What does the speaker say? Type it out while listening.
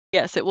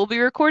Yes, it will be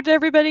recorded,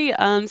 everybody,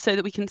 so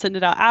that we can send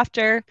it out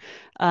after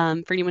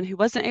for anyone who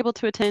wasn't able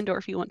to attend or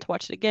if you want to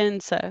watch it again.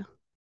 So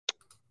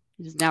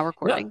it is now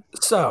recording.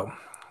 So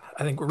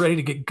I think we're ready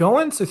to get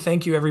going. So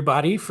thank you,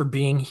 everybody, for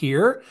being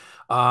here.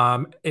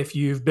 If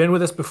you've been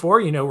with us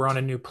before, you know we're on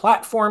a new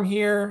platform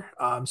here.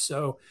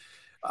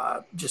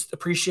 Just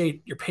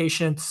appreciate your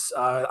patience.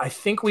 I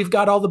think we've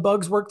got all the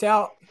bugs worked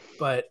out,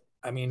 but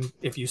I mean,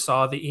 if you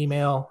saw the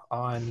email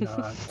on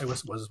it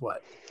was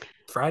what,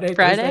 Friday,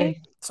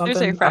 Thursday, something,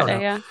 Thursday, Friday, I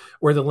don't know, yeah,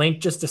 where the link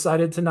just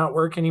decided to not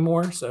work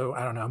anymore. So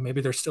I don't know,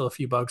 maybe there's still a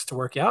few bugs to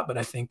work out, but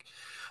I think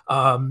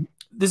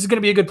this is going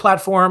to be a good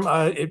platform.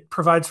 It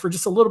provides for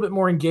just a little bit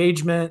more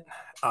engagement.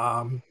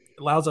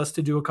 Allows us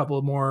to do a couple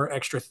of more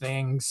extra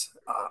things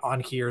on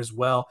here as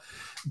well.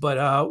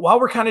 But while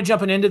we're kind of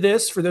jumping into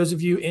this, for those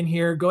of you in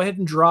here, go ahead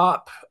and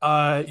drop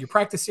your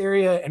practice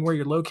area and where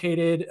you're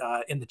located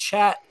in the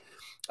chat.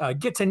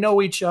 Get to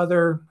know each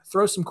other,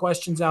 throw some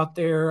questions out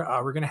there.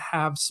 We're going to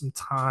have some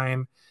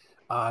time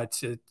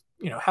to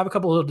have a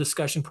couple of little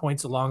discussion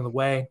points along the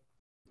way.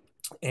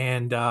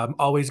 And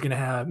always going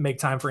to make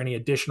time for any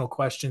additional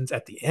questions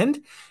at the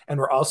end. And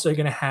we're also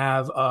going to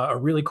have a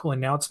really cool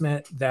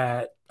announcement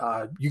that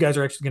you guys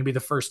are actually going to be the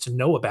first to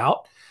know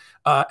about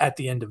at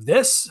the end of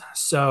this.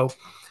 So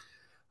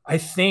I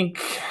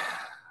think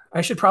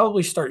I should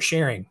probably start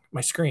sharing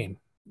my screen.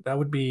 That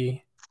would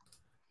be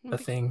a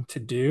thing to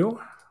do.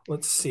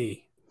 Let's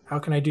see. How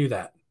can I do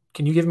that?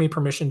 Can you give me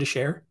permission to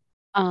share?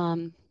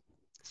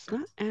 It's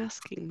not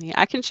asking me.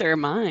 I can share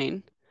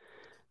mine.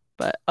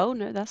 But oh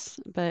no,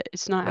 but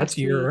it's not. That's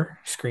your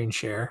screen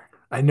share.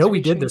 I know we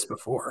did this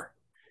before.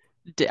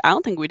 I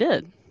don't think we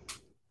did.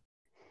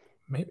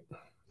 Maybe,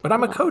 but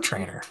I'm a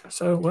co-trainer,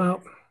 so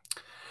well.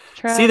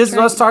 See, this is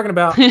what I was talking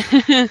about.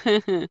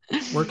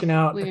 Working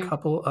out a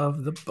couple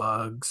of the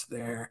bugs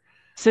there.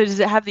 So does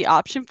it have the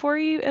option for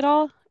you at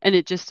all? And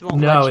it just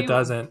won't let you? No, it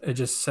doesn't. It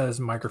just says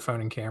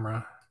microphone and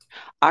camera.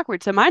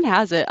 Awkward. So mine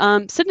has it.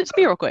 Send it to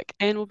me real quick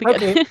and we'll be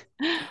good.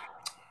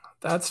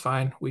 That's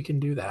fine. We can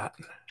do that.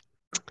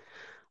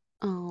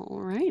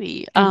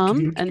 Alrighty.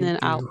 And then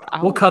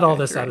we'll cut all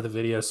this out of the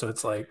video, so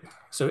it's like,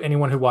 so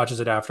anyone who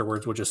watches it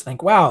afterwards will just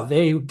think, wow,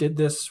 they did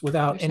this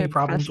without any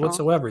problems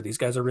whatsoever. These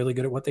guys are really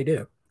good at what they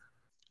do.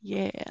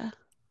 Yeah.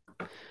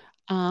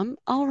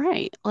 All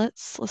right.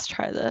 Let's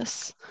try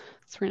this.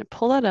 So we're gonna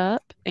pull that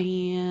up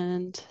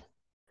and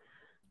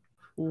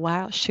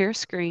wow, share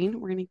screen.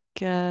 We're gonna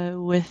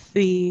go with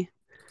the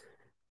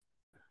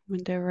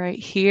window right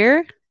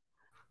here.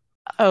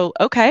 Oh,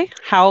 okay.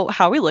 How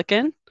are we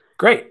looking?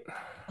 Great.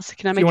 So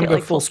can I make you want to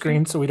go full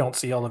screen so we don't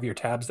see all of your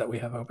tabs that we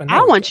have open?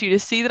 I want you to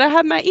see that I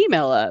have my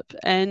email up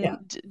and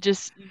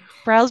just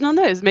browsing on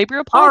those. Maybe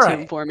reply to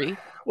them for me.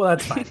 Well,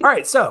 that's fine. All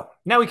right. So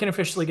now we can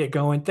officially get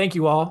going. Thank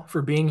you all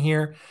for being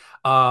here.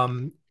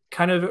 Kind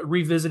of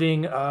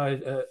revisiting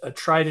a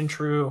tried and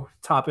true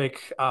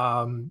topic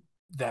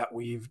that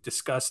we've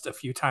discussed a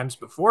few times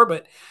before,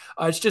 but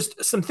it's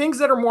just some things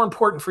that are more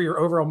important for your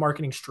overall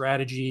marketing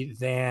strategy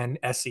than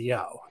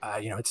SEO.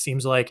 It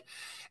seems like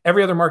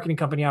every other marketing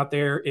company out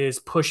there is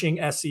pushing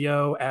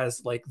SEO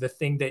as like the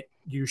thing that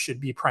you should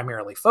be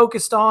primarily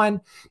focused on.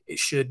 It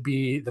should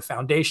be the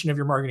foundation of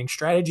your marketing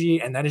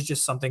strategy. And that is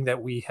just something that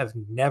we have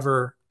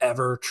never,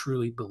 ever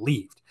truly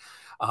believed.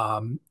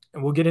 And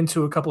we'll get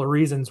into a couple of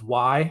reasons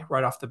why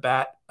right off the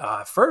bat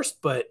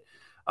first. But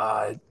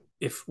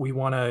if we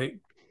want to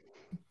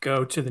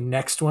go to the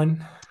next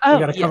one, I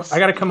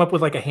got to come up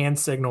with like a hand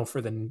signal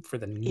for the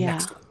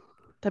next one.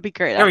 That'd be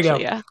great. There we go.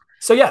 Yeah.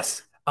 So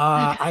yes.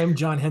 I am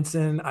John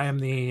Henson. I am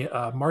the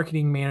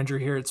marketing manager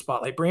here at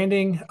Spotlight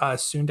Branding,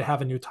 soon to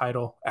have a new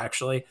title,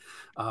 actually.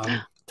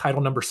 Title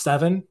number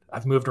 7.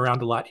 I've moved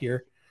around a lot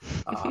here,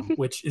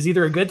 which is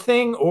either a good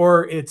thing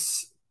or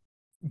it's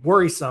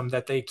worrisome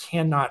that they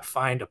cannot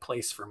find a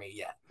place for me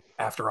yet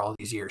after all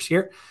these years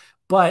here.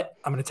 But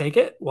I'm going to take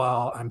it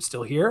while I'm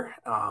still here.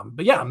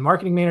 But yeah, I'm a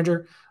marketing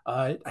manager.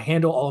 I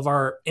handle all of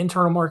our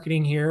internal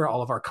marketing here,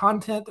 all of our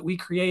content that we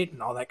create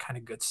and all that kind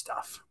of good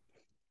stuff.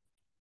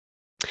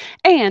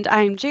 And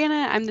I'm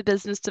Jana. I'm the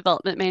business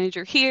development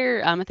manager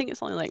here. I think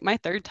it's only like my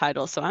 3rd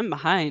title, so I'm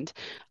behind.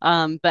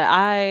 But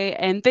I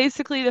am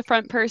basically the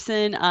front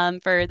person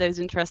for those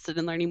interested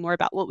in learning more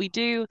about what we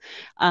do.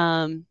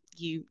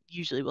 You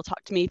usually will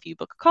talk to me if you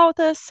book a call with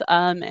us.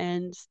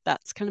 And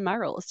that's kind of my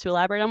role, is to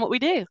elaborate on what we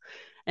do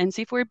and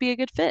see if we'd be a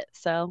good fit.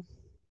 So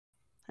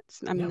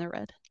I'm in the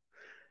red.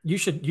 You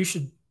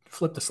should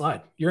flip the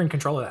slide. You're in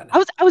control of that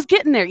now. I was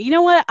getting there. You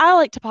know what? I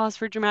like to pause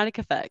for dramatic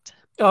effect.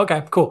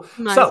 Okay, cool.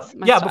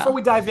 Before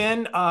we dive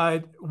in,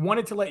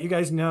 wanted to let you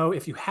guys know,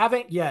 if you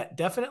haven't yet,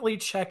 definitely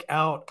check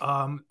out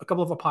a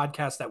couple of the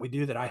podcasts that we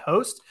do that I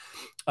host.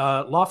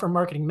 Law Firm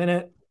Marketing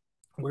Minute.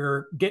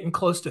 We're getting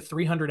close to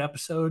 300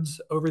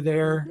 episodes over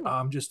there.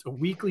 Just a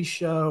weekly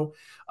show,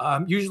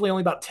 usually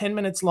only about 10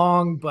 minutes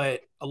long,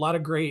 but a lot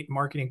of great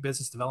marketing,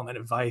 business development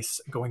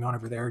advice going on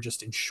over there,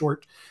 just in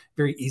short,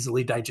 very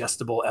easily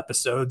digestible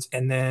episodes.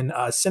 And then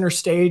Center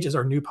Stage is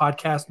our new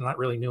podcast. Not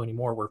really new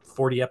anymore. We're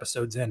 40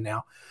 episodes in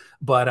now,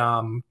 but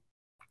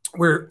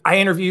where I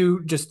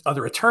interview just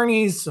other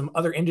attorneys, some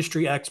other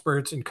industry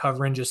experts, and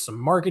covering just some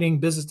marketing,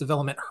 business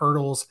development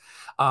hurdles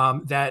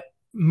that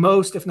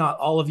most, if not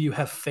all of you,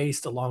 have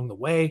faced along the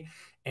way.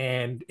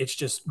 And it's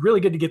just really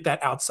good to get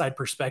that outside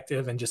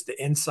perspective and just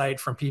the insight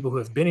from people who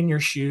have been in your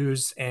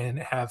shoes and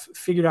have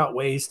figured out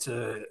ways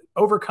to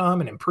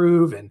overcome and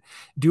improve and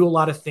do a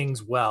lot of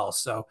things well.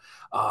 So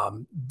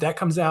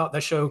that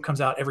show comes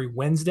out every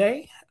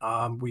Wednesday.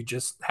 We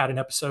just had an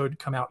episode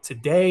come out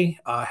today,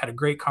 had a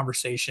great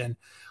conversation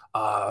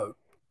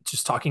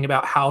just talking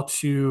about how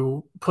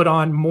to put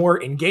on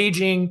more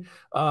engaging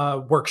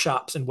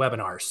workshops and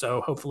webinars.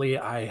 So hopefully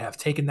I have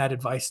taken that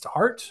advice to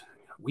heart.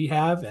 We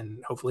have,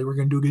 and hopefully we're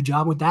going to do a good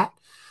job with that.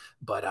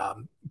 But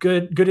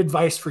good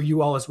advice for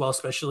you all as well,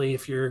 especially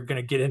if you're going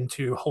to get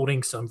into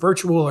holding some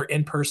virtual or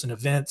in-person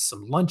events,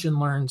 some lunch and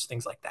learns,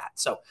 things like that.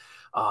 So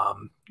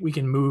we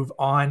can move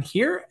on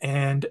here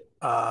and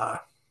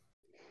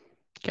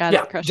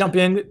jump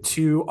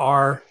into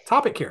our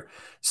topic here.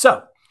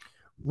 So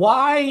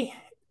why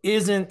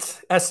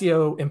isn't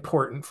SEO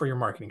important for your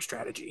marketing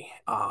strategy?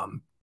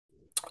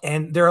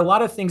 And there are a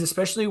lot of things,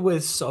 especially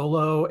with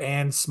solo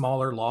and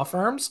smaller law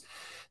firms,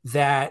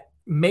 that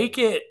make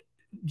it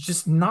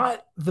just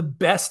not the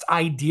best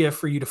idea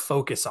for you to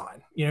focus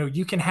on.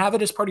 You can have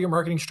it as part of your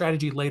marketing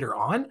strategy later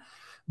on,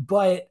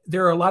 but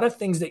there are a lot of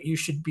things that you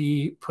should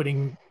be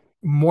putting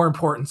more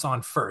importance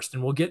on first.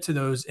 And we'll get to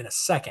those in a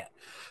second.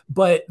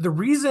 But the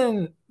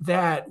reason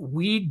that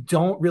we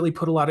don't really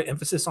put a lot of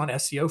emphasis on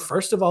SEO,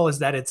 first of all, is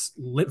that it's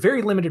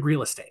very limited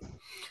real estate.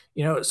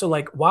 So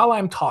like while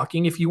I'm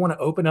talking, if you want to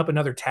open up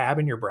another tab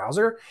in your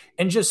browser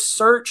and just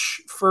search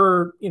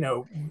for,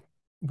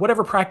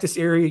 whatever practice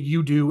area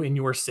you do in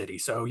your city.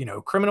 So,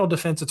 criminal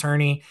defense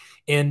attorney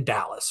in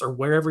Dallas or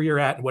wherever you're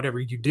at and whatever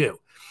you do.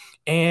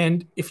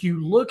 And if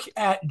you look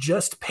at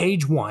just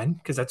page one,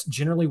 because that's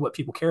generally what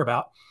people care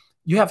about,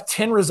 you have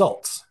 10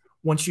 results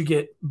once you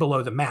get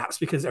below the maps,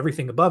 because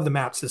everything above the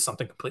maps is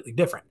something completely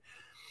different.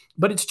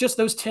 But it's just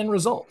those 10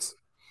 results.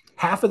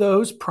 Half of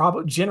those,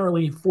 probably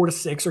generally 4 to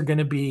 6, are going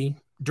to be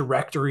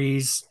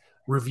directories,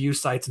 review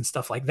sites, and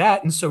stuff like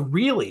that. And so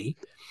really,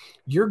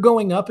 you're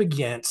going up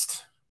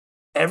against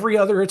every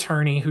other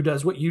attorney who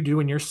does what you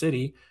do in your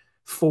city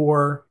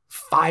for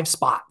 5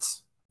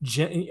 spots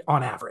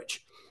on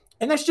average.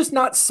 And that's just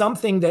not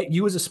something that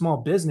you as a small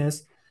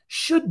business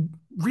should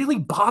really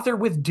bother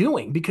with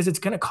doing, because it's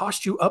going to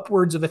cost you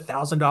upwards of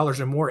 $1,000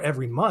 or more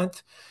every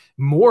month,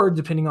 more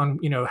depending on,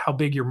 how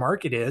big your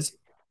market is,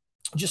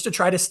 just to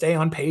try to stay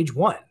on page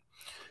one.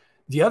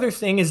 The other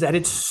thing is that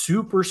it's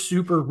super,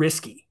 super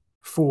risky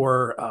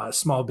for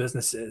small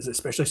businesses,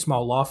 especially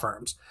small law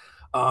firms.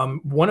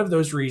 One of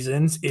those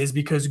reasons is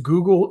because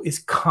Google is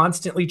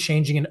constantly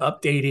changing and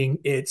updating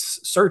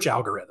its search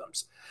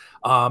algorithms.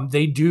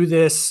 They do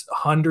this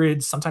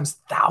hundreds, sometimes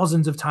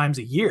thousands of times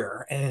a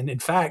year. And in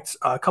fact,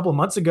 a couple of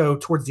months ago,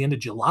 towards the end of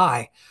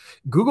July,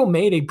 Google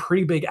made a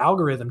pretty big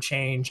algorithm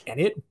change, and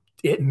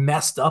it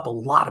messed up a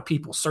lot of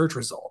people's search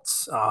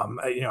results.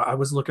 I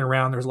was looking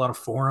around, there's a lot of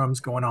forums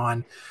going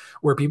on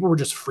where people were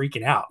just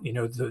freaking out.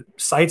 The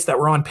sites that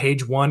were on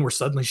page 1 were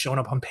suddenly showing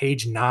up on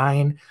page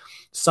 9.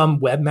 Some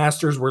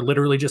webmasters were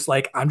literally just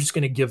like, I'm just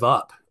going to give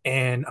up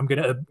and I'm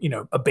going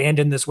to,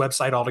 abandon this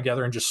website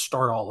altogether and just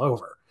start all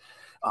over.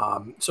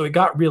 So it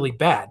got really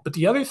bad. But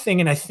the other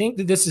thing, and I think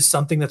that this is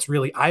something that's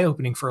really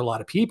eye-opening for a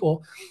lot of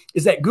people,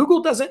 is that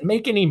Google doesn't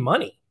make any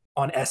money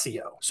on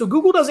SEO. So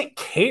Google doesn't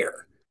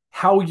care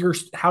how your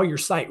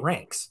site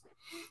ranks.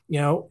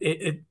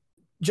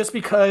 Just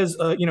because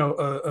a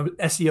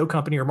SEO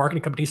company or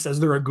marketing company says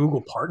they're a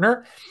Google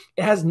partner,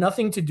 it has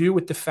nothing to do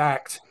with the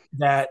fact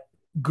that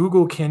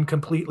Google can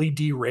completely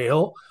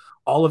derail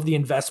all of the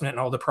investment and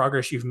all the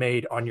progress you've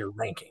made on your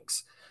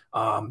rankings.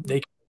 They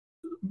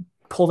can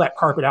pull that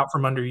carpet out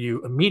from under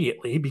you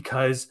immediately,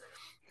 because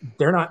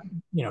they're not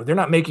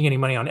making any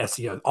money on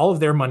SEO. All of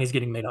their money is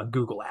getting made on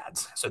Google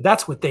ads. So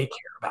that's what they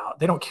care about.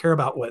 They don't care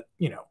about what,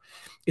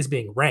 is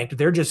being ranked.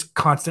 They're just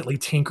constantly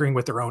tinkering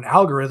with their own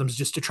algorithms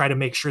just to try to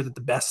make sure that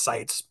the best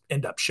sites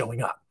end up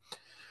showing up.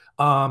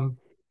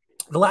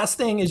 The last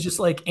thing is just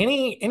like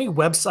any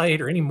website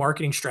or any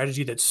marketing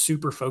strategy that's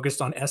super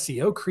focused on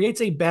SEO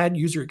creates a bad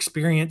user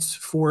experience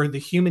for the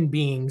human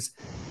beings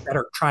that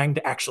are trying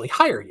to actually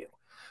hire you.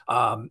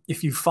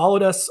 If you've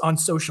followed us on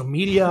social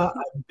media,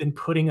 I've been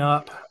putting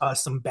up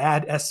some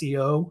bad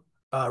SEO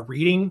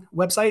reading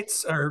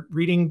websites or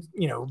reading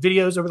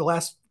videos over the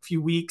last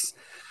few weeks,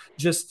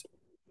 just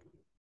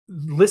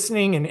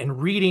listening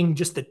and reading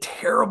just the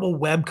terrible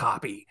web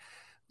copy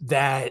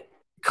that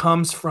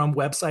comes from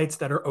websites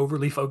that are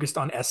overly focused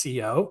on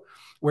SEO,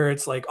 where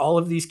it's like all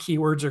of these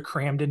keywords are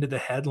crammed into the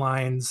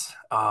headlines.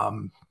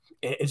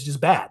 It's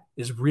just bad.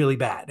 It's really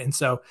bad. And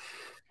so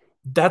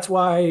that's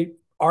why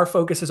our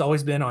focus has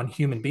always been on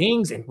human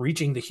beings and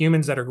reaching the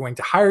humans that are going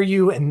to hire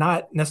you, and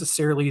not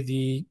necessarily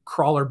the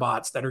crawler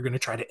bots that are going to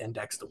try to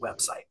index the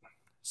website.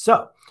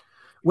 So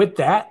with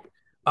that,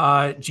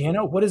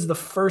 Jana, what is the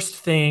first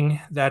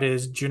thing that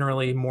is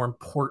generally more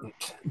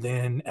important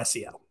than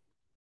SEO?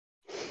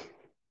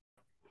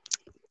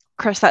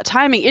 crush that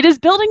timing. It is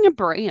building a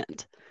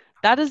brand.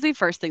 That is the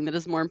first thing that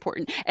is more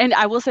important. And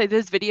I will say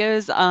those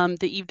videos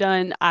that you've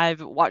done,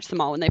 I've watched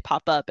them all when they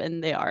pop up,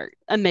 and they are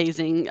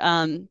amazing.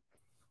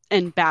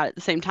 And bad at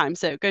the same time.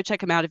 So go check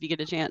them out if you get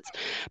a chance.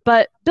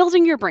 But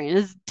building your brand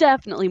is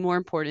definitely more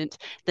important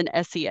than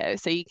SEO.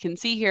 So you can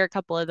see here a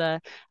couple of the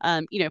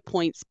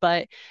points,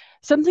 but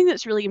something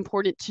that's really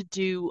important to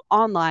do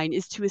online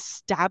is to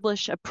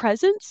establish a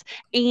presence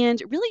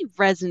and really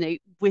resonate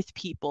with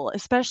people,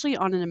 especially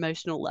on an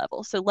emotional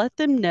level. So let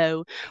them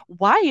know,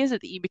 why is it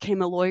that you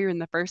became a lawyer in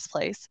the first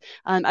place?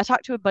 I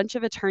talked to a bunch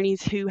of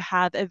attorneys who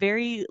have a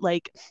very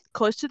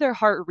close to their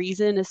heart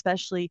reason,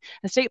 especially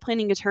estate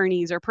planning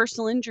attorneys or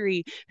personal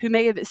injury, who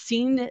may have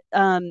seen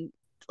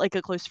like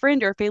a close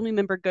friend or a family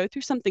member go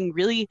through something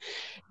really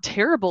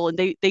terrible, and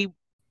they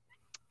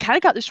kind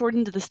of got the short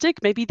end of the stick.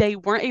 Maybe they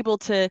weren't able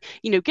to,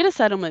 get a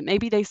settlement.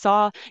 Maybe they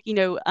saw,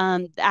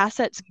 the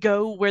assets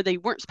go where they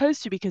weren't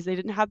supposed to because they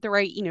didn't have the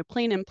right,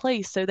 plan in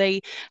place. So they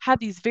have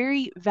these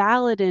very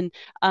valid and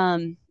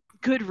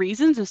good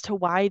reasons as to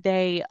why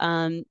they,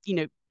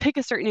 pick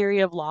a certain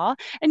area of law.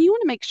 And you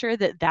want to make sure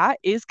that that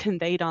is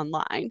conveyed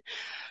online.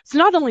 So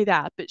not only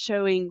that, but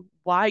showing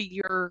why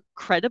you're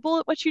credible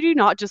at what you do,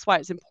 not just why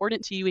it's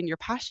important to you and you're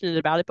passionate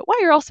about it, but why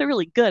you're also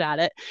really good at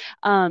it.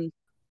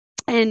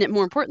 And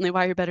more importantly,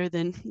 why you're better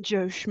than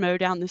Joe Schmo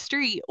down the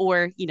street,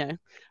 or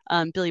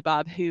Billy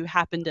Bob, who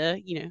happened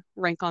to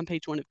rank on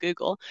page 1 of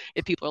Google,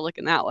 if people are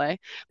looking that way.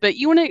 But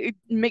you want to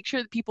make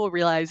sure that people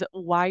realize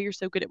why you're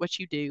so good at what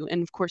you do.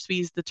 And of course, we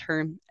use the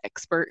term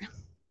expert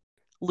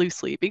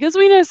loosely because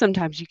we know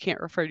sometimes you can't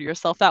refer to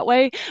yourself that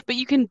way, but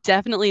you can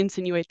definitely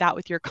insinuate that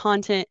with your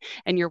content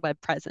and your web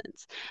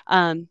presence.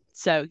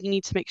 So you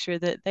need to make sure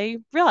that they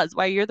realize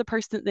why you're the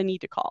person that they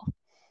need to call.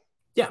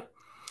 Yeah.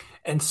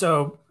 And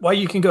so while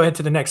you can go ahead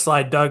to the next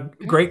slide, Doug,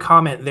 great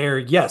comment there.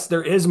 Yes,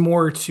 there is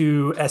more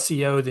to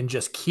SEO than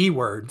just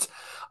keywords.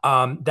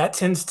 That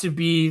tends to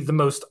be the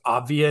most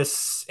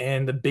obvious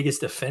and the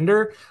biggest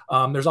offender.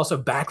 There's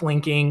also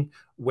backlinking,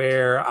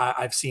 where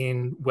I've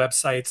seen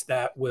websites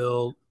that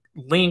will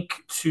link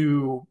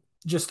to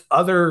just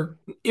other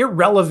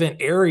irrelevant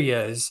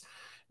areas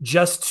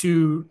just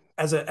to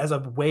as a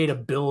way to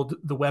build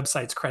the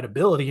website's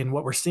credibility. And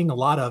what we're seeing a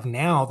lot of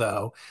now,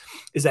 though,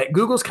 is that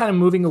Google's kind of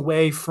moving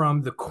away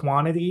from the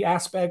quantity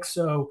aspect.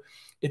 So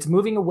it's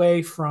moving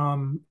away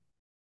from,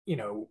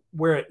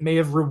 where it may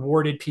have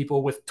rewarded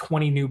people with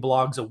 20 new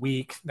blogs a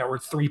week that were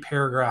 3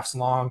 paragraphs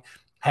long,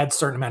 had a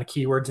certain amount of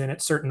keywords in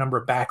it, certain number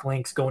of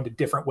backlinks going to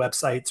different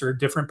websites or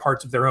different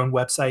parts of their own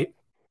website.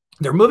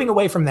 They're moving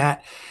away from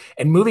that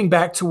and moving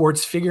back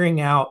towards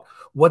figuring out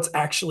what's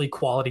actually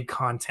quality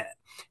content.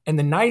 And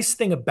the nice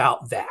thing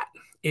about that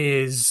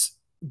is,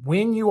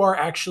 when you are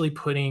actually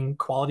putting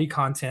quality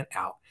content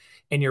out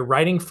and you're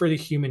writing for the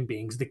human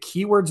beings, the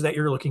keywords that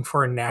you're looking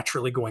for are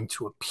naturally going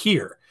to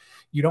appear.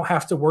 You don't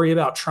have to worry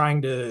about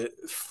trying to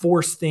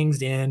force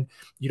things in.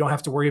 You don't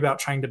have to worry about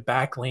trying to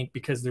backlink,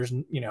 because there's,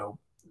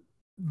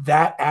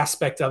 that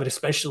aspect of it,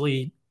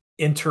 especially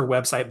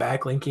inter-website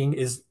backlinking,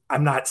 is,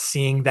 I'm not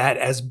seeing that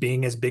as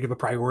being as big of a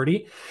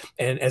priority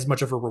and as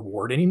much of a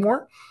reward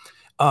anymore.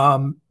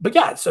 But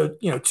yeah, so,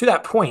 to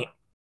that point,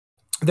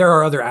 there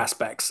are other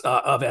aspects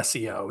of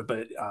SEO,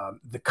 but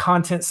the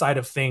content side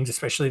of things,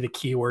 especially the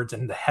keywords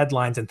and the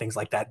headlines and things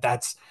like that,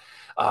 that's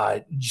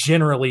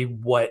generally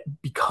what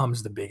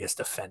becomes the biggest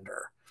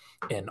offender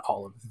in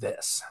all of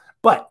this.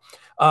 But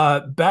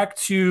back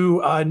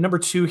to number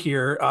 2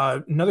 here.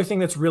 Another thing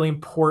that's really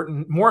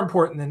important, more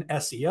important than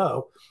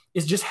SEO,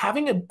 is just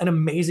having an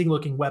amazing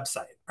looking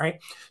website, right?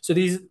 So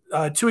these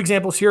 2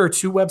 examples here are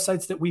 2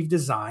 websites that we've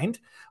designed.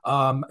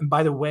 And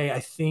by the way, I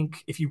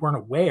think if you weren't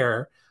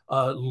aware,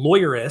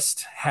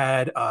 Lawyerist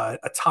had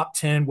a top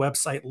 10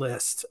 website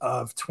list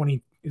of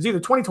it was either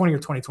 2020 or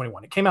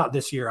 2021. It came out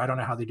this year. I don't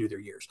know how they do their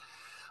years.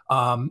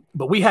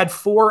 But we had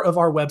 4 of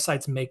our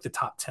websites make the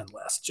top 10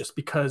 list, just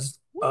because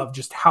of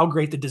just how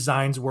great the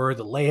designs were,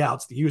 the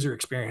layouts, the user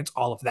experience,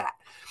 all of that.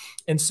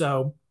 And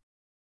so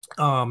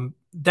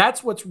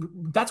that's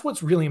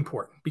what's really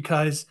important,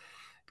 because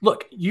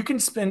look, you can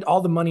spend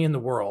all the money in the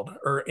world,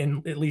 or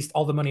in at least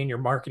all the money in your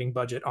marketing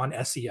budget, on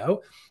SEO.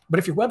 But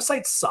if your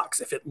website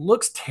sucks, if it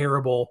looks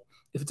terrible,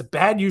 if it's a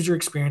bad user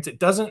experience, it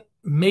doesn't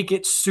make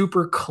it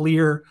super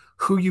clear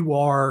who you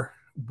are,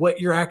 what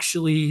you're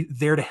actually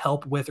there to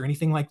help with, or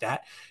anything like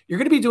that, you're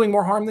going to be doing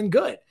more harm than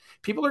good.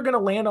 People are going to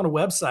land on a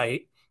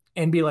website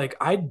and be like,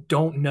 I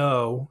don't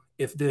know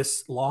if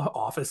this law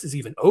office is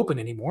even open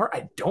anymore.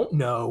 I don't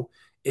know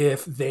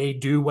if they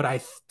do what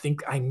I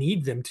think I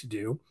need them to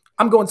do.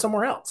 I'm going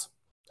somewhere else.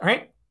 All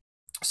right.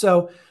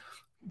 So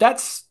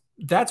that's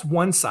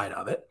one side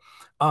of it.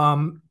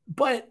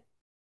 But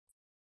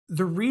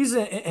the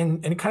reason,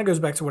 and it kind of goes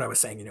back to what I was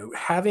saying,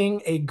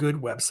 having a good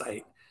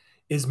website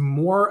is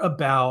more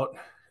about,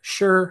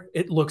 sure,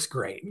 it looks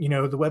great.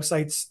 The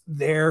websites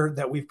there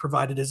that we've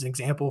provided as an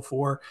example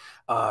for,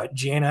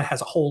 Jana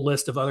has a whole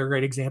list of other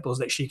great examples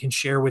that she can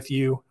share with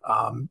you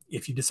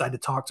if you decide to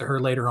talk to her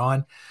later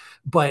on.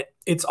 But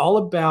it's all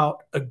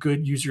about a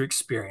good user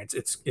experience.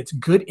 It's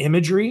good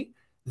imagery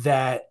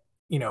that,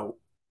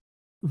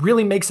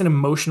 really makes an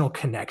emotional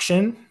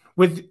connection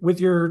with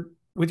your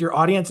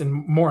audience, and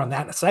more on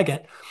that in a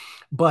second.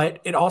 But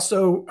it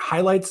also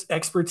highlights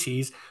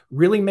expertise,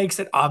 really makes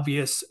it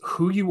obvious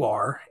who you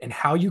are and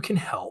how you can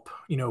help,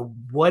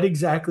 what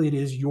exactly it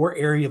is your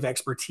area of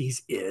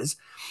expertise is,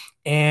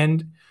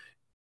 and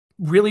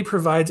really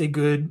provides a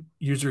good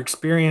user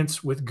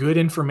experience with good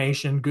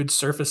information, good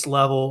surface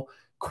level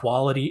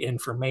quality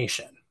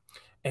information.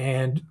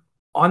 And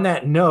on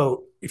that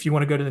note, if you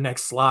want to go to the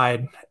next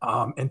slide,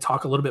 and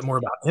talk a little bit more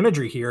about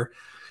imagery here,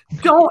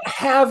 don't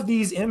have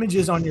these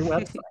images on your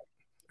website,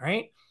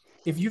 right?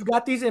 If you've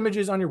got these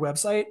images on your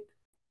website,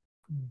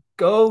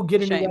 go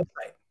get a new Shame.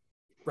 website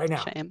right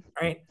now, Shame.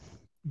 right?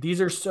 These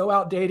are so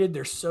outdated.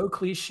 They're so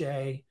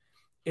cliche.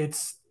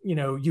 It's,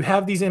 you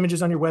have these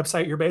images on your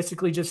website. You're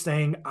basically just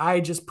saying, I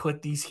just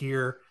put these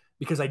here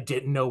because I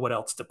didn't know what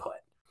else to put,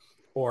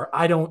 or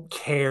I don't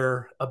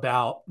care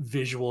about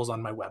visuals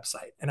on my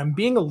website. And I'm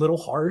being a little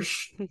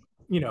harsh,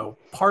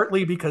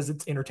 partly because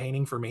it's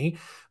entertaining for me,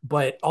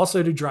 but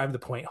also to drive the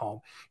point home.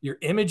 Your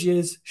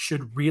images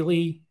should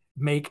really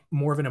make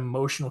more of an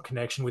emotional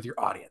connection with your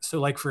audience. So,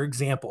 like, for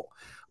example,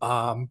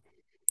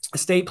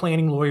 estate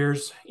planning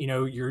lawyers,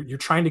 you're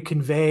trying to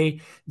convey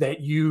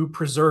that you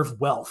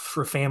preserve wealth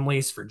for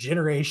families for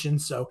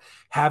generations. So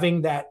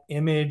having that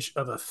image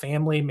of a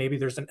family, maybe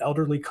there's an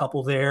elderly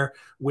couple there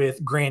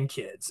with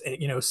grandkids,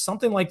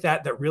 something like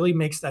that, that really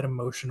makes that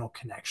emotional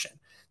connection.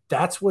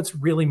 That's what's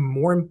really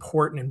more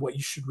important and what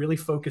you should really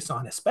focus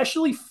on,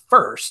 especially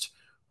first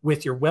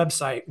with your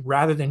website,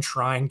 rather than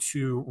trying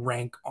to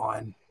rank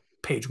on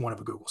page one of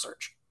a Google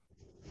search.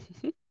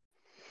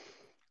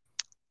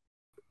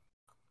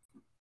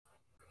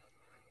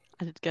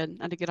 I did good.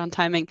 I did good on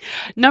timing.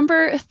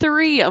 Number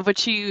 3 of what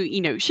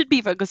should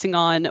be focusing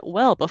on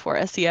well before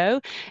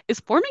SEO is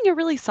forming a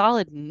really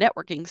solid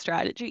networking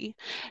strategy.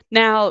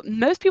 Now,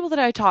 most people that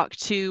I talk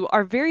to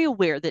are very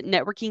aware that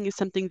networking is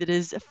something that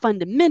is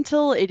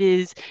fundamental. It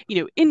is,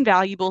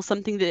 invaluable,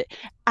 something that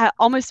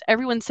almost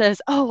everyone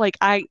says, oh, like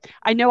I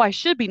know I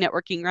should be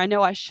networking, or I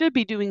know I should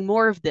be doing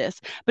more of this,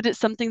 but it's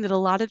something that a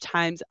lot of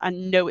times I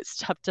know it's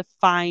tough to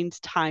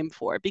find time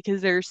for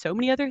because there are so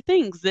many other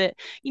things that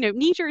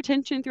need your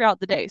attention throughout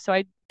the day. So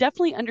I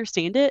definitely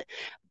understand it,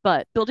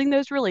 but building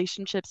those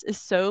relationships is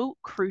so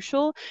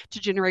crucial to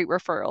generate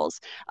referrals.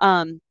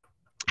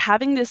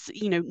 Having this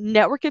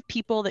network of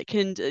people that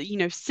can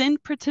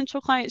send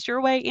potential clients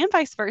your way and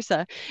vice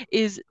versa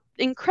is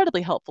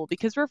incredibly helpful,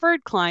 because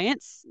referred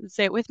clients,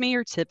 say it with me,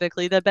 are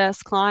typically the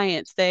best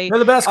clients. They're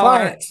the best Are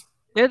clients.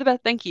 they're the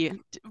best. Thank you.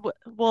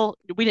 Well,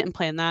 we didn't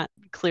plan that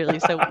clearly,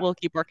 so we'll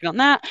keep working on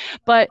that.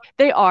 But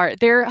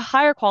they're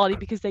higher quality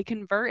because they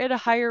convert at a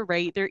higher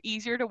rate. They're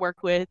easier to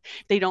work with.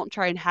 They don't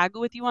try and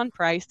haggle with you on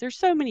price. There's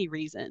so many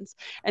reasons.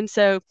 And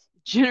so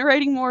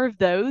generating more of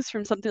those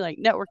from something like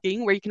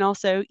networking, where you can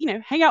also,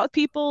 hang out with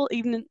people,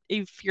 even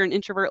if you're an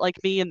introvert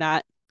like me and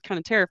that kind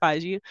of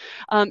terrifies you,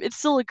 it's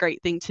still a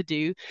great thing to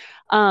do.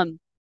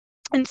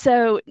 And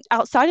so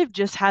outside of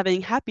just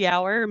having happy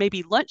hour or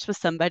maybe lunch with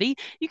somebody,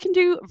 you can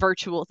do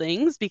virtual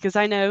things, because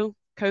I know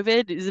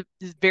COVID is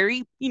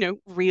very,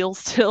 real,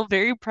 still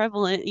very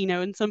prevalent,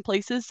 in some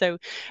places. So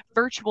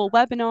virtual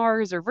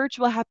webinars or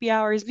virtual happy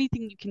hours,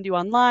 anything you can do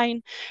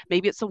online.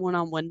 Maybe it's a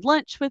one-on-one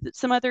lunch with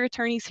some other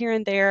attorneys here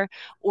and there,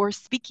 or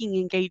speaking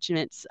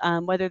engagements,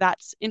 whether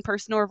that's in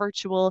person or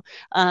virtual,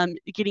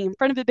 getting in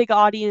front of a big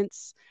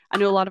audience. I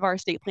know a lot of our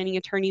estate planning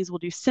attorneys will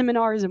do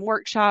seminars and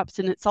workshops,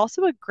 and it's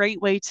also a great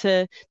way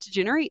to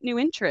generate new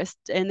interest.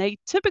 And they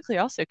typically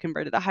also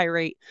convert at a high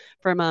rate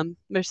from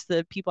most of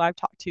the people I've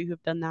talked to who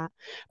have done that.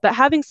 But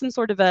having some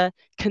sort of a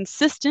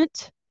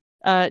consistent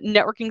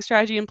networking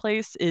strategy in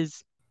place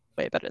is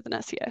way better than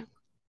SEO.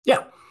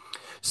 Yeah.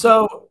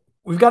 So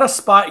we've got a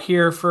spot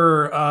here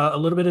for a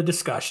little bit of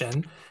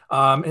discussion,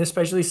 and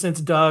especially since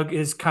Doug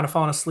is kind of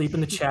falling asleep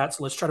in the chat.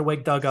 So let's try to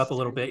wake Doug up a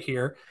little bit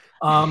here.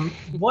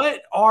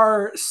 What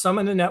are some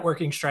of the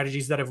networking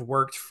strategies that have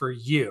worked for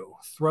you?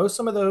 Throw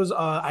some of those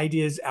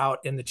ideas out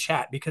in the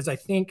chat, because I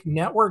think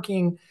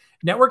networking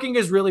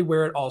is really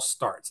where it all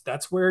starts.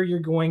 That's where you're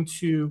going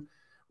to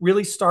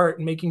really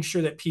start making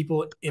sure that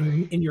people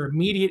in your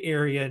immediate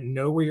area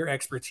know where your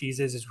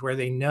expertise is where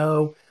they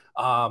know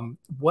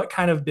what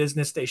kind of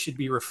business they should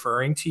be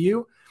referring to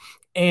you.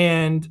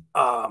 And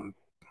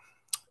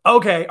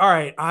okay, all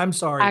right, I'm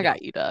sorry, I Doug.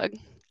 got you, Doug.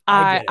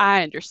 I I get it.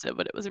 I understood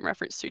what it was in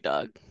reference to,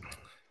 Doug.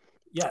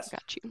 Yes,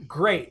 Got you.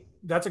 great.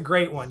 That's a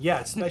great one. Yeah,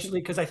 especially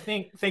because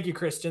thank you,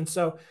 Christian.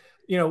 So,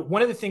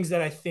 one of the things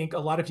that I think a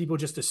lot of people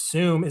just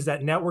assume is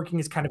that networking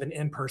is kind of an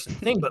in-person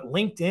thing, but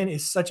LinkedIn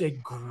is such a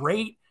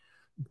great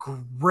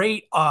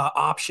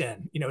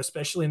option,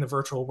 especially in the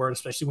virtual world,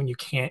 especially when you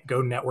can't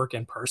go network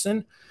in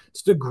person.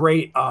 It's a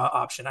great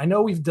option. I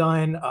know we've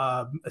done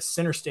a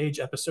center stage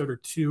episode or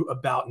two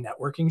about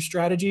networking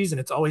strategies, and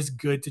it's always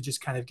good to just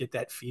kind of get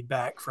that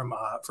feedback from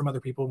other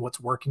people and what's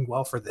working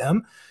well for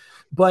them.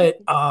 But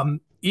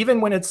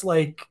even when it's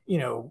like,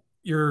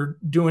 you're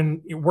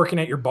working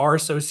at your bar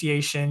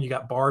association, you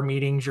got bar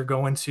meetings you're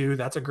going to,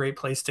 that's a great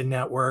place to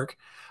network.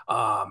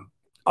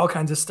 all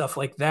kinds of stuff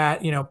like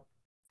that,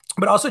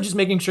 but also just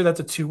making sure that's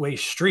a two-way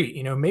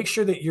street. Make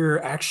sure that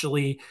you're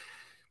actually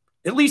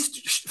at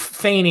least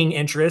feigning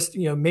interest.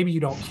 Maybe you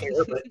don't care,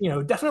 but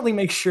definitely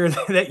make sure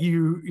that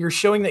you're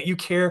showing that you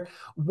care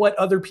what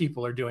other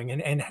people are doing,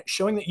 and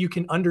showing that you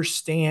can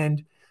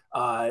understand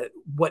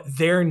what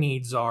their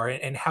needs are,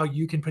 and how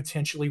you can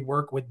potentially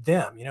work with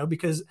them.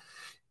 Because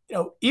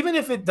even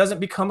if it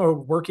doesn't become a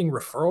working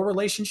referral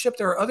relationship,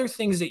 there are other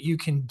things that you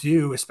can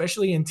do,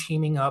 especially in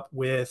teaming up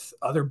with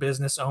other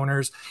business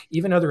owners,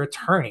 even other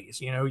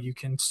attorneys. You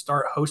can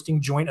start hosting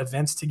joint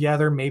events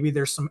together. Maybe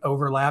there's some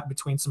overlap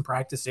between some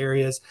practice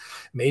areas.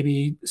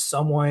 Maybe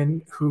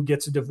someone who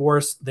gets a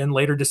divorce then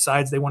later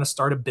decides they want to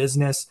start a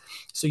business.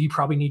 So you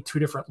probably need two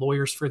different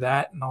lawyers for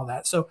that and all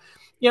that. So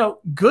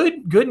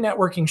good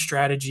networking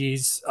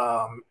strategies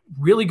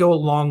really go a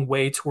long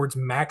way towards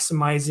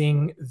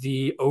maximizing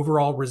the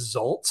overall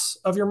results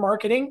of your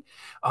marketing,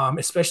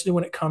 especially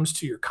when it comes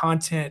to your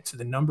content, to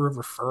the number of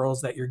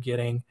referrals that you're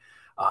getting,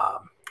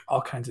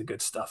 all kinds of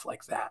good stuff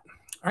like that.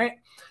 All right,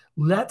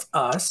 let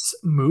us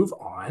move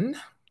on.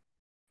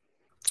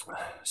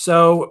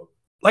 So,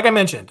 like I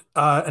mentioned,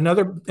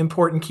 another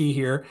important key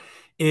here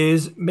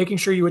is making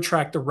sure you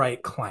attract the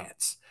right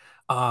clients.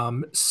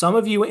 Some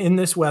of you in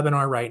this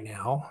webinar right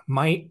now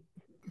might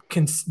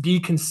be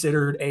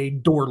considered a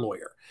door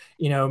lawyer.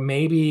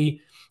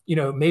 Maybe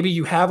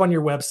you have on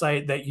your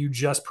website that you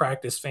just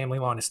practice family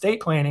law and estate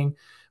planning,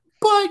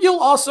 but you'll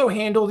also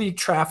handle the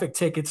traffic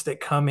tickets that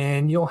come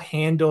in. You'll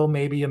handle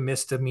maybe a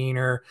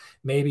misdemeanor,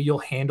 maybe you'll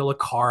handle a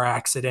car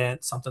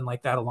accident, something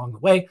like that along the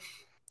way.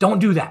 Don't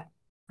do that,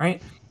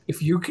 right?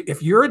 If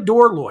you're a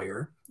door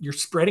lawyer, you're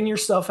spreading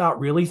yourself out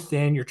really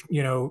thin.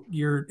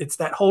 It's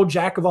that whole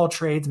jack of all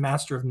trades,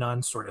 master of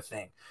none sort of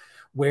thing,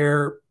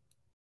 where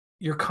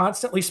you're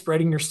constantly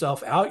spreading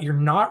yourself out. You're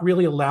not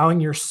really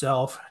allowing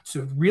yourself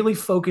to really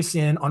focus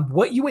in on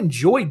what you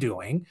enjoy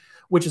doing,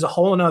 which is a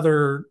whole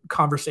another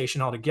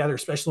conversation altogether,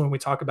 especially when we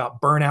talk about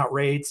burnout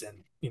rates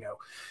and,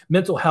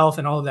 mental health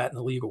and all of that in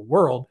the legal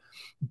world.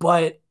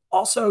 But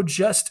also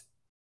just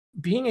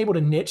being able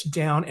to niche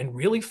down and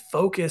really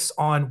focus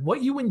on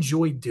what you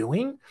enjoy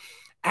doing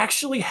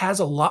actually has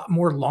a lot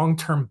more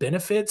long-term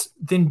benefits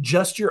than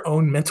just your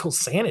own mental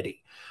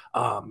sanity.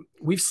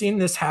 We've seen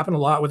this happen a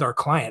lot with our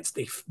clients.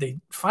 They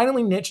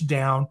finally niche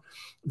down.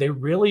 They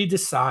really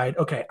decide,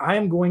 okay, I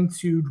am going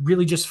to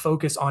really just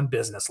focus on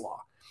business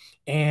law.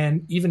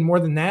 And even more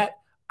than that,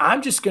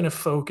 I'm just going to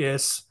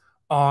focus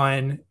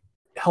on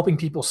helping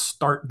people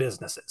start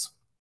businesses.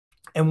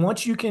 And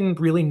once you can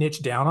really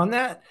niche down on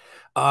that,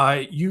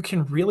 you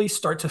can really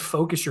start to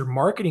focus your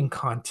marketing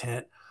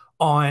content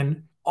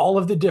on all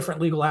of the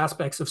different legal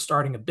aspects of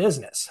starting a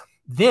business.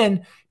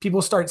 Then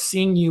people start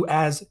seeing you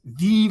as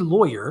the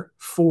lawyer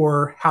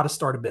for how to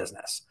start a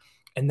business.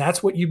 And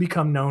that's what you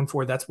become known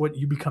for. That's what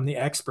you become the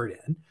expert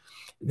in.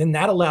 And then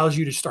that allows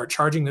you to start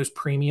charging those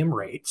premium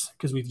rates,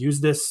 because we've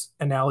used this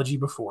analogy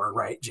before,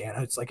 right,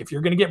 Jana? It's like, if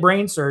you're going to get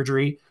brain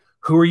surgery,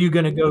 who are you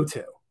going to go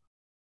to?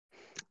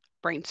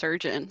 Brain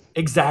surgeon.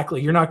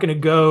 Exactly. You're not going to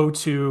go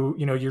to,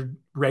 your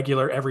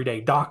regular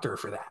everyday doctor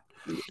for that.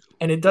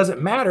 And it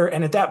doesn't matter.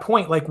 And at that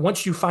point, like,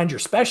 once you find your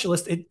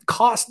specialist,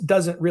 cost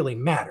doesn't really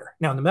matter.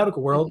 Now in the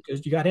medical world,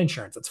 because you got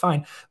insurance, that's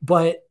fine.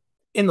 But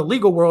in the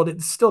legal world,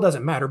 it still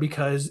doesn't matter,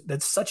 because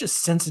that's such a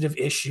sensitive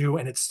issue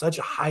and it's such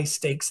a high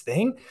stakes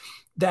thing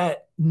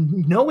that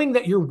knowing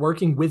that you're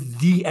working with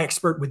the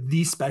expert, with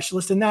the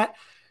specialist in that,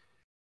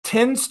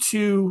 tends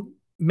to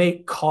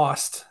make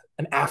cost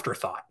an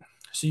afterthought.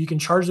 So you can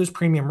charge those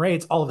premium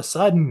rates. All of a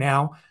sudden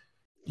now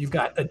you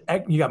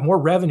got more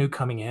revenue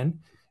coming in.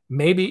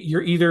 Maybe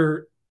you're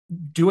either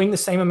doing the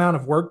same amount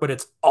of work, but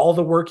it's all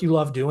the work you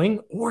love doing,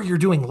 or you're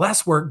doing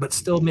less work, but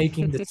still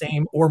making the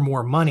same or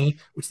more money,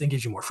 which then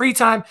gives you more free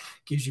time,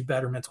 gives you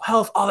better mental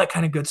health, all that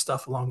kind of good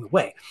stuff along the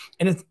way.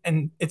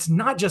 And it's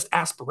not just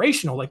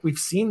aspirational. Like, we've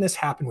seen this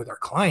happen with our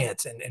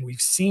clients, and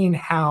we've seen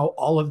how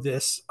all of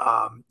this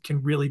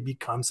can really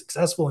become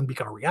successful and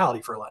become a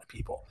reality for a lot of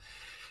people.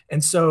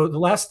 And so the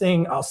last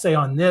thing I'll say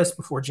on this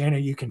before Jana,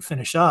 you can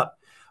finish up,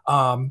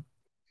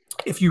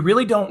 if you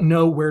really don't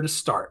know where to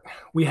start,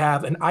 we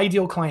have an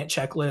ideal client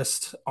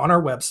checklist on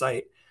our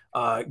website.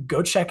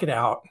 Go check it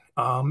out.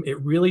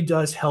 It really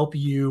does help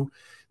you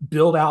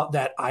build out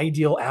that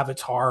ideal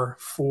avatar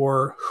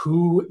for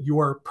who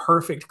your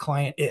perfect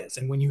client is.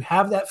 And when you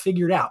have that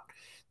figured out,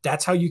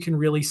 that's how you can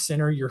really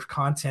center your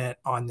content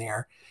on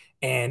there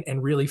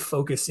and really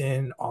focus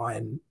in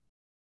on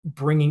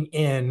bringing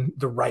in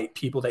the right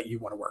people that you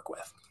want to work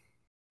with.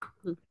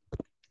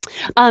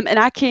 And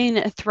I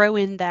can throw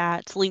in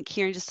that link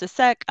here in just a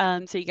sec,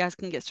 so you guys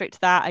can get straight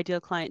to that ideal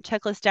client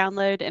checklist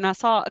download. And I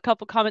saw a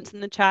couple comments in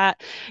the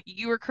chat.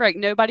 You were correct.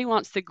 Nobody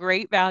wants the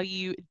great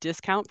value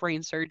discount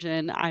brain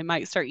surgeon. I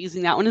might start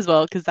using that one as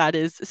well, because that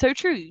is so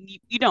true.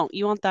 You don't.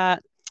 You want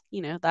that,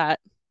 that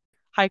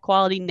high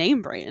quality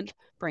name brand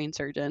brain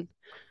surgeon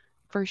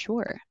for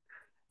sure.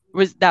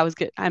 That was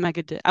good. I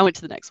went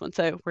to the next one,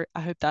 so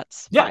I hope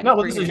that's yeah. fine.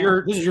 No, this is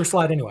your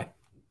slide anyway.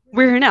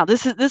 we're here now.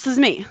 This is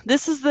me.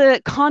 This is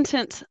the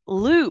content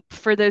loop.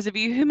 For those of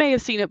you who may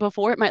have seen it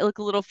before, it might look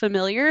a little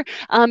familiar,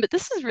 but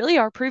this is really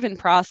our proven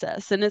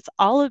process, and it's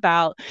all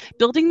about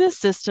building this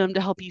system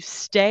to help you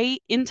stay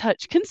in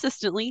touch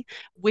consistently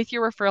with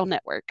your referral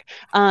network.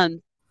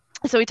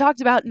 So we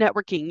talked about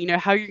networking,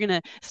 how you're going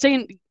to stay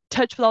in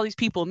touch with all these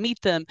people,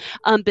 meet them.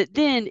 But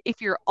then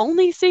if you're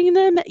only seeing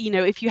them,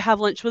 if you have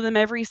lunch with them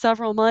every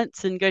several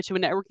months and go to a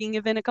networking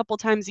event a couple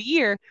times a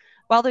year,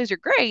 while those are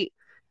great,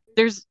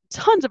 there's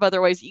tons of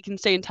other ways that you can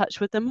stay in touch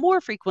with them more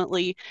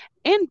frequently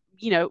and,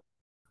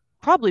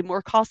 probably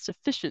more cost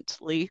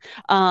efficiently.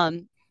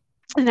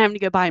 And having to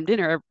go buy them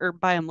dinner or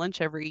buy them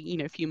lunch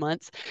every few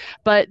months.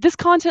 But this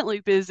content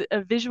loop is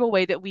a visual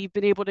way that we've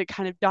been able to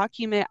kind of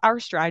document our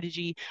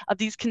strategy of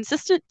these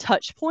consistent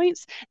touch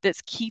points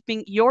that's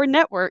keeping your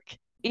network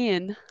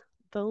in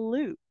the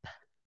loop,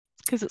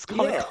 because it's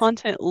called a Yeah.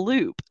 content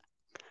loop,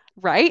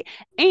 right?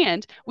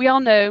 And we all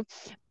know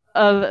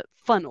of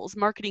funnels,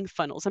 marketing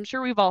funnels. I'm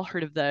sure we've all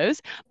heard of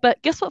those.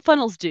 But guess what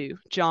funnels do,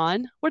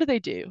 John? What do they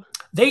do?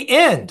 They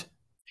end.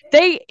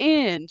 They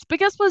end. But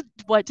guess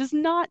what does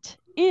not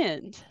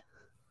end?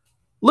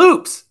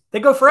 Loops. They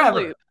go The forever.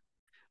 loop.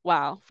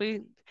 Wow.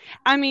 We're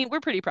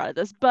pretty proud of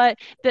this, but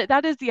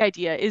that is the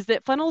idea, is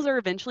that funnels are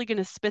eventually going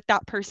to spit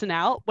that person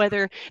out,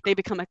 whether they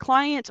become a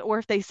client or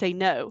if they say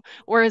no.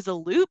 Whereas a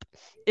loop,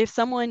 if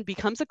someone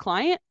becomes a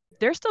client,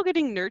 they're still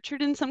getting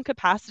nurtured in some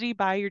capacity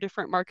by your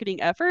different marketing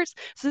efforts,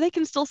 so they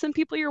can still send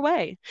people your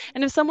way.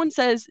 And if someone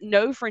says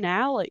no for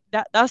now, like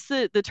that's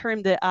the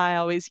term that I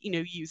always,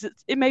 use.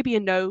 It may be a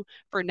no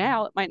for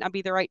now. It might not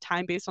be the right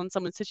time based on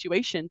someone's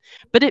situation,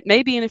 but it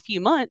may be in a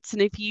few months.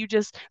 And if you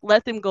just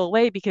let them go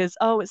away because,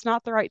 oh, it's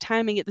not the right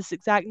timing at this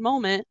exact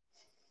moment,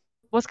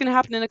 what's going to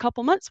happen in a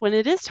couple months when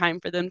it is time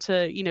for them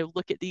to,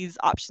 look at these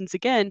options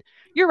again?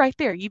 You're right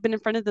there. You've been in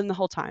front of them the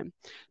whole time.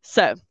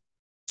 So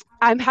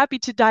I'm happy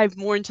to dive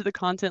more into the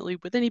content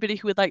loop with anybody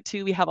who would like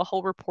to. We have a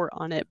whole report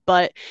on it,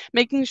 but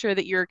making sure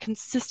that you're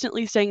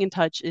consistently staying in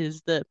touch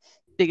is the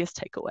biggest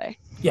takeaway.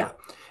 Yeah.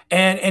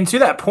 And to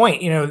that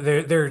point,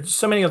 there's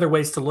so many other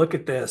ways to look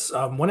at this.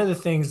 One of the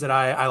things that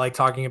I like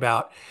talking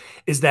about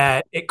is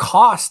that it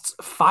costs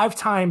 5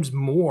 times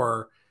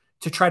more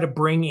to try to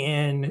bring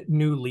in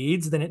new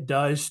leads than it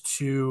does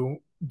to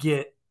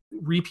get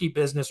repeat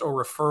business or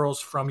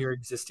referrals from your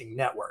existing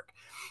network.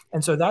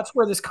 And so that's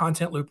where this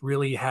content loop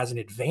really has an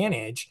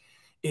advantage,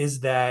 is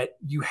that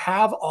you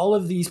have all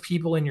of these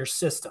people in your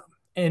system.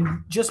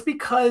 And just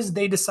because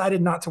they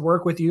decided not to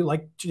work with you,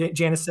 like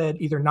Janice said,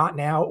 either not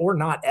now or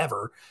not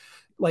ever,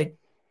 like,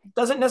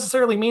 doesn't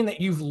necessarily mean that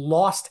you've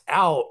lost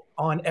out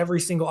on every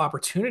single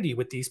opportunity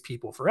with these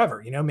people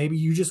forever. Maybe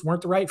you just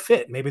weren't the right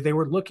fit. Maybe they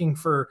were looking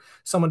for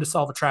someone to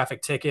solve a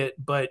traffic ticket,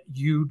 but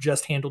you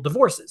just handle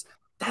divorces.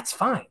 That's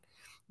fine.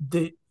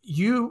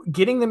 You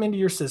getting them into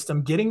your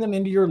system, getting them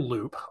into your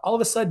loop, all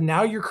of a sudden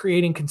now you're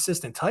creating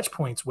consistent touch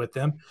points with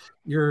them.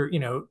 You're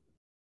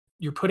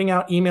putting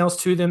out emails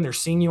to them. They're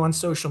seeing you on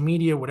social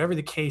media, whatever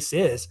the case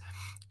is.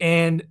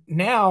 And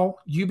now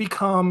you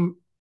become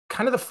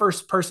kind of the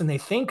first person they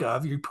think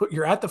of.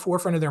 You're at the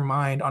forefront of their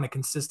mind on a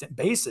consistent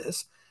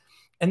basis.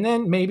 And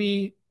then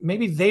maybe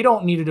they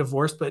don't need a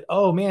divorce, but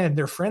oh man,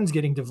 their friend's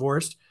getting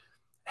divorced.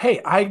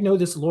 Hey, I know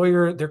this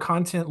lawyer. Their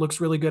content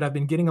looks really good. I've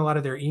been getting a lot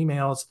of their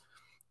emails.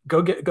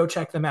 Go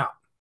check them out.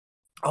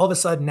 All of a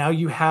sudden now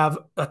you have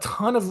a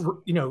ton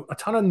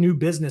of new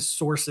business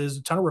sources,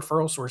 a ton of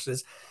referral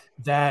sources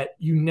that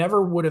you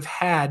never would have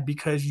had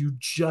because you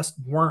just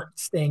weren't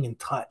staying in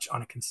touch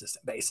on a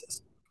consistent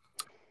basis.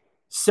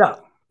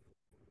 So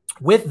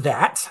with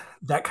that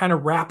kind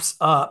of wraps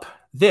up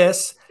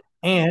this.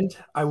 And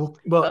I will,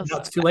 well, no,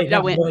 it's too late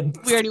now. We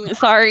already went.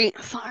 Sorry.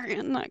 It's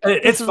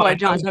fine. Why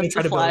John I was going to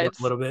try to build it up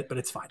a little bit, but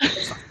it's fine.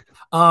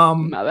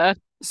 My bad.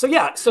 So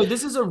yeah, so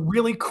this is a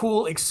really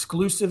cool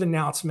exclusive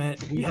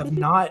announcement. We have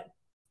not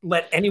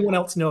let anyone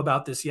else know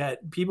about this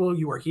yet. People,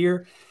 you are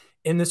here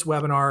in this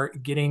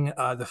webinar getting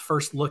the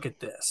first look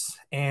at this.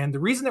 And the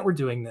reason that we're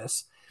doing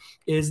this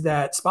is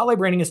that Spotlight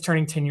Branding is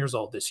turning 10 years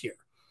old this year.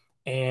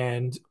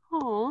 And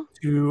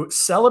to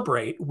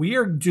celebrate, we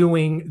are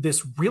doing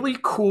this really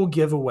cool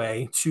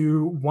giveaway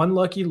to one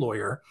lucky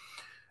lawyer.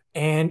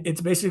 And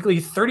it's basically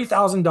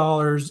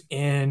 $30,000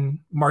 in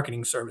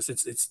marketing service.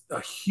 It's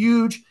a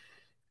huge,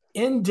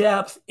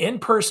 in-depth,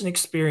 in-person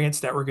experience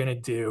that we're going to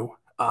do.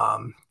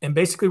 And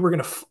basically, we're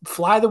going to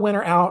fly the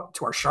winner out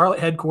to our Charlotte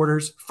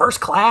headquarters,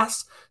 first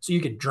class, so you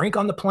can drink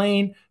on the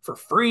plane for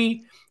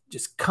free.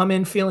 Just come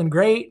in feeling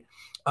great.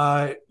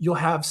 You'll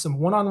have some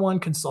one-on-one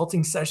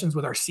consulting sessions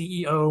with our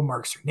CEO,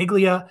 Mark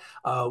Cerniglia.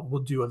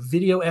 We'll do a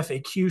video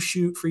FAQ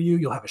shoot for you.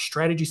 You'll have a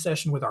strategy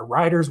session with our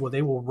writers where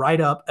they will write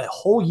up a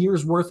whole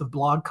year's worth of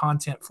blog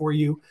content for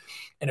you,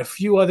 and a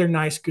few other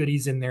nice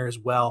goodies in there as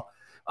well.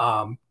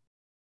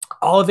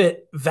 All of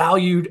it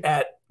valued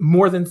at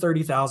more than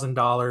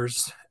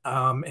 $30,000.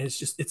 And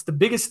it's the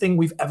biggest thing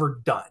we've ever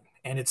done.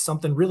 And it's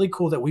something really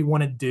cool that we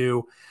want to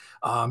do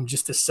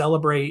just to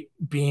celebrate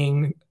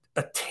being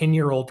a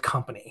 10-year-old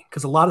company,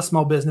 because a lot of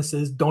small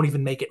businesses don't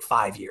even make it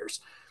 5 years.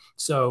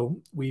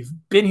 So we've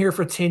been here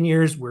for 10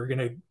 years. We're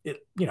going to,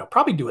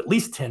 probably do at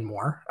least 10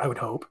 more, I would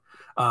hope.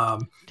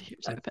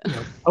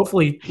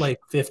 Hopefully like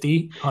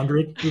 50,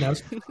 100, who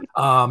knows?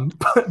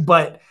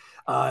 But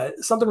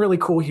something really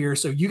cool here.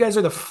 So you guys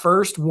are the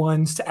first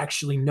ones to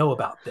actually know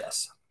about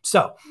this.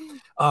 So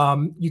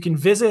you can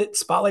visit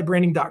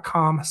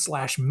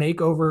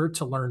spotlightbranding.com/makeover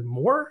to learn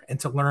more and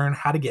to learn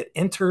how to get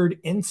entered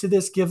into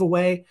this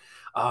giveaway.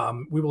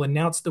 We will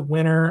announce the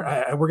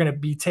winner. We're going to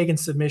be taking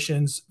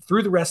submissions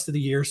through the rest of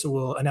the year. So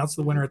we'll announce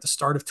the winner at the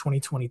start of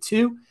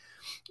 2022.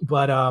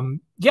 But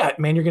yeah,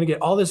 man, you're going to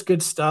get all this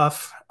good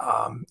stuff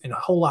and a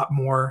whole lot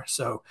more.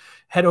 So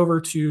head over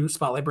to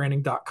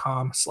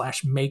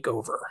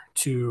spotlightbranding.com/makeover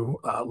to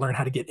learn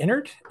how to get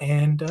entered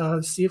and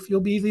see if you'll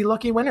be the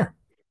lucky winner.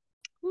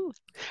 Ooh.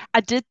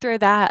 I did throw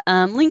that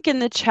link in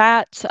the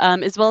chat,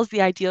 as well as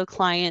the ideal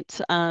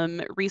client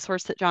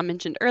resource that John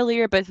mentioned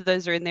earlier. Both of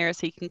those are in there,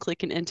 so you can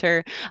click and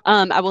enter.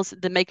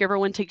 The makeover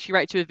one takes you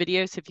right to a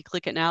video, so if you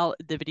click it now,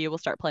 the video will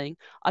start playing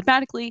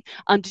automatically.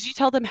 Did you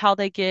tell them how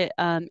they get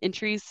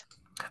entries?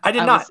 I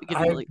did not.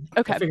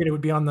 Okay. I figured it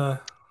would be on the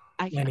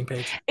landing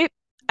page. It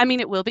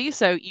will be,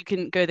 so you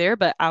can go there,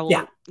 but I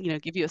will,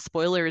 give you a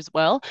spoiler as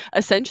well.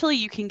 Essentially,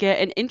 you can get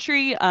an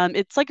entry.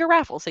 It's like a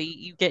raffle. So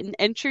you get an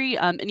entry.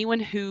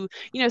 Anyone who,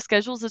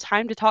 schedules a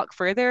time to talk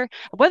further,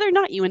 whether or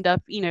not you end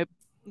up,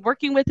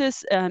 working with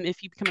us,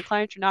 if you become a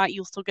client or not,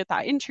 you'll still get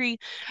that entry.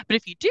 But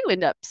if you do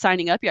end up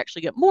signing up, you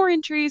actually get more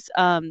entries.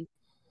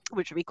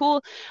 Which would be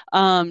cool.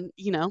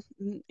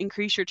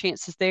 Increase your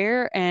chances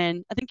there.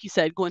 And I think you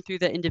said going through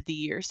the end of the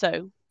year.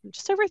 So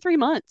just over 3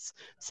 months.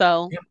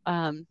 So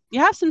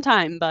you have some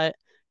time, but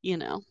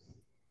Yeah.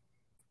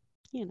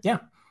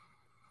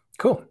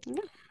 Cool. Yeah.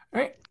 All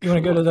right. You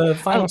want to go to the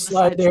final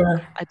slide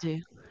there? I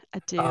do.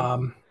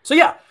 So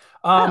yeah.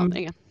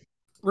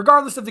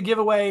 Regardless of the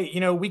giveaway,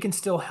 we can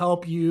still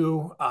help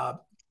you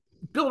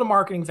build a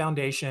marketing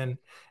foundation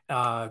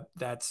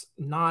that's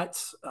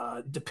not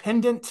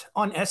dependent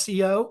on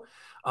SEO.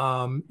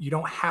 You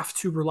don't have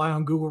to rely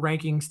on Google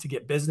rankings to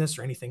get business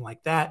or anything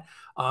like that.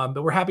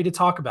 But we're happy to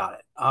talk about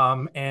it.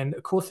 And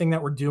a cool thing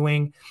that we're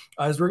doing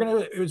is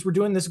we're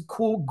doing this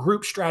cool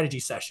group strategy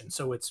session.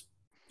 So it's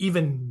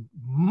even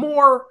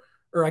more,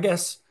 or I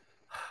guess,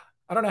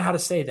 I don't know how to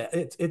say that.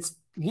 It's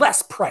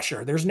less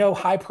pressure. There's no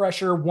high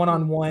pressure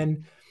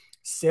one-on-one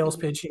sales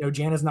pitch.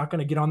 Jana's not going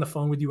to get on the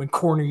phone with you and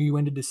corner you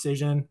into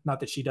decision. Not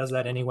that she does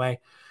that anyway.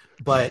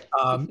 But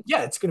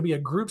yeah, it's going to be a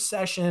group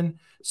session.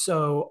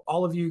 So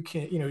all of you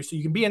can, so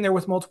you can be in there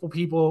with multiple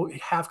people,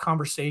 have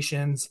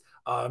conversations,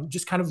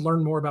 just kind of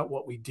learn more about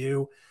what we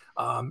do.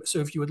 So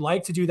if you would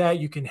like to do that,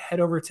 you can head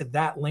over to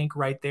that link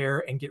right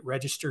there and get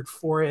registered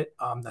for it.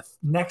 The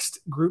next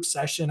group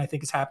session, I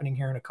think, is happening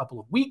here in a couple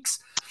of weeks.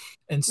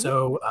 And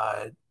so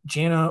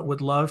Jana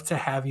would love to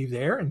have you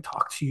there and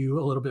talk to you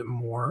a little bit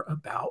more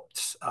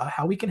about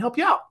how we can help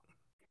you out.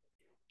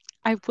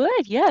 I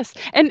would, yes.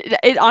 And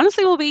it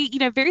honestly will be,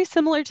 very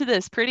similar to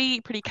this,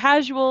 pretty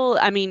casual.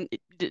 I mean,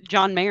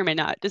 John may or may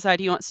not decide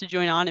he wants to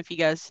join on. If you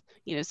guys,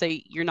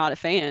 say you're not a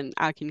fan,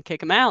 I can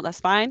kick him out. That's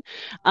fine.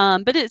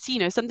 But it's,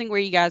 something where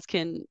you guys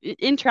can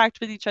interact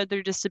with each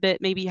other just a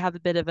bit, maybe have a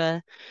bit of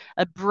a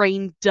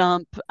brain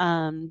dump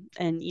and,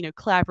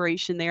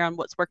 collaboration there on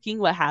what's working,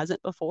 what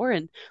hasn't before,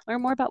 and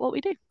learn more about what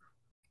we do.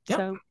 Yep.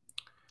 So,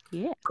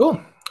 yeah.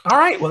 Cool. All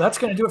right. Well, that's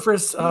going to do it for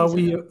us.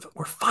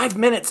 We're 5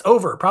 minutes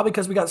over, probably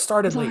because we got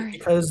started late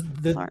because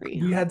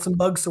we had some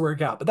bugs to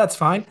work out, but that's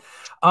fine.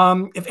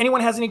 If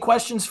anyone has any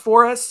questions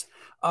for us,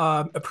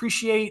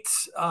 appreciate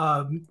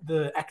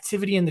the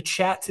activity in the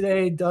chat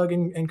today, Doug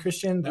and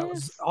Christian. That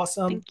was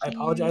awesome. I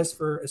apologize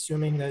for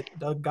assuming that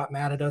Doug got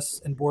mad at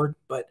us and bored,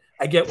 but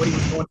I get what he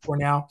was going for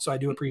now, so I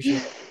do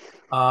appreciate it.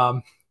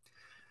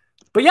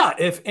 But yeah,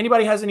 if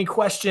anybody has any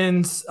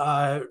questions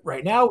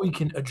right now, we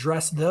can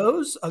address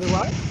those.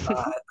 Otherwise,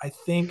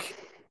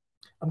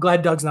 I'm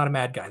glad Doug's not a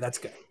mad guy. That's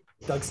good.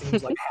 Doug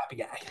seems like a happy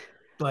guy.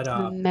 But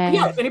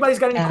yeah, if anybody's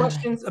got any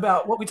questions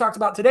about what we talked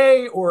about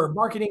today or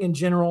marketing in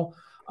general,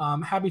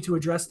 I'm happy to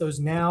address those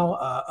now.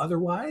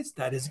 Otherwise,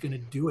 that is going to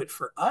do it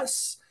for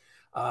us.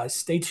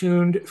 Stay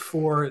tuned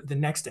for the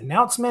next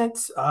announcement.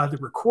 The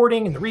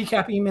recording and the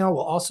recap email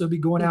will also be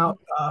going out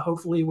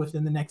hopefully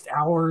within the next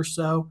hour or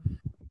so.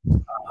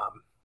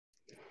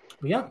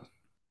 But yeah, I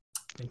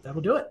think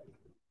that'll do it.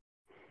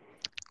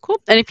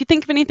 Cool. And if you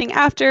think of anything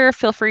after,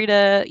 feel free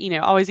to,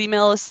 always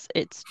email us.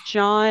 It's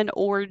John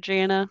or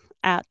Jana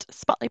at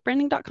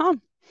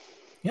spotlightbranding.com.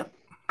 Yep.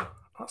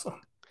 Awesome.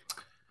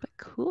 But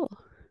cool.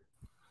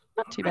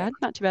 Not too bad.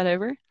 Not too bad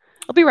over.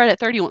 I'll be right at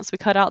 30 once we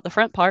cut out the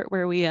front part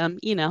where we,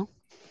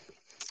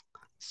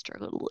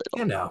 struggled a little.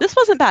 This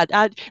wasn't bad.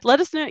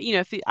 Let us know,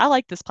 if I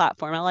like this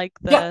platform. I like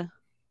I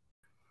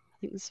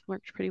think this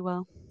worked pretty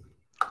well.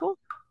 Cool.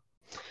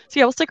 So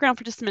yeah, we'll stick around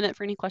for just a minute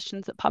for any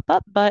questions that pop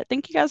up. But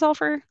thank you guys all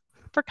for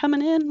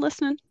coming in,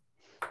 listening,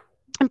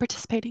 and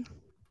participating.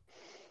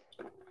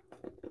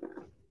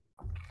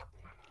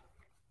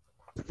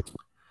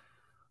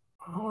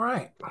 All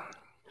right.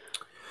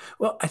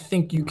 Well, I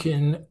think you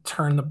can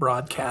turn the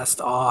broadcast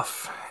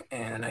off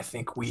And I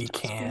think we Stop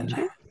screen can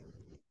share.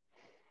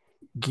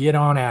 get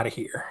on out of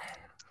here.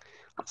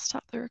 I'll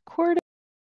stop the recording.